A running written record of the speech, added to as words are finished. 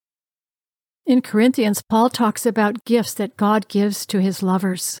In Corinthians, Paul talks about gifts that God gives to his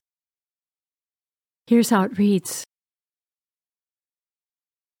lovers. Here's how it reads.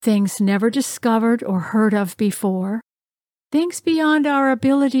 Things never discovered or heard of before, things beyond our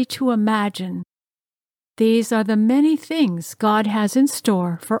ability to imagine. These are the many things God has in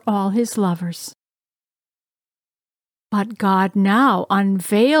store for all his lovers. But God now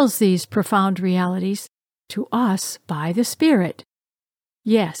unveils these profound realities to us by the Spirit.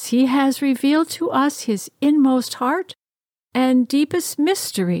 Yes, he has revealed to us his inmost heart and deepest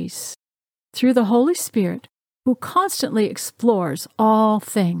mysteries through the Holy Spirit, who constantly explores all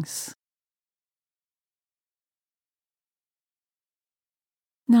things.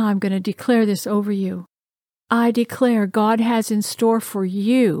 Now I'm going to declare this over you. I declare God has in store for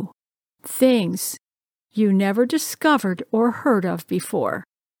you things you never discovered or heard of before,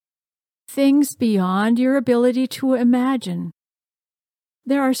 things beyond your ability to imagine.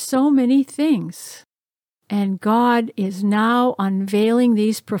 There are so many things, and God is now unveiling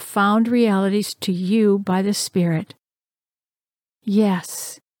these profound realities to you by the Spirit.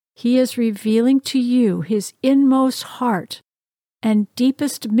 Yes, he is revealing to you his inmost heart and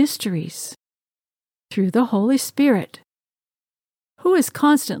deepest mysteries through the Holy Spirit, who is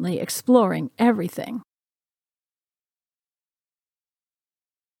constantly exploring everything.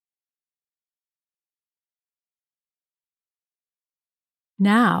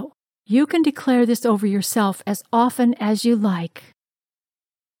 Now, you can declare this over yourself as often as you like.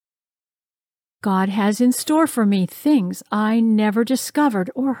 God has in store for me things I never discovered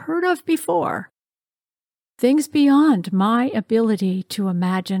or heard of before, things beyond my ability to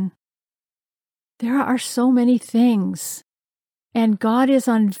imagine. There are so many things, and God is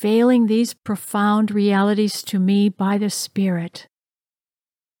unveiling these profound realities to me by the Spirit.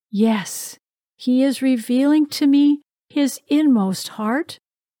 Yes, he is revealing to me his inmost heart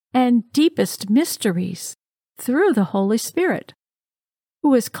and deepest mysteries through the Holy Spirit,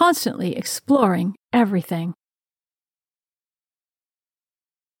 who is constantly exploring everything.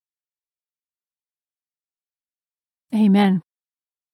 Amen.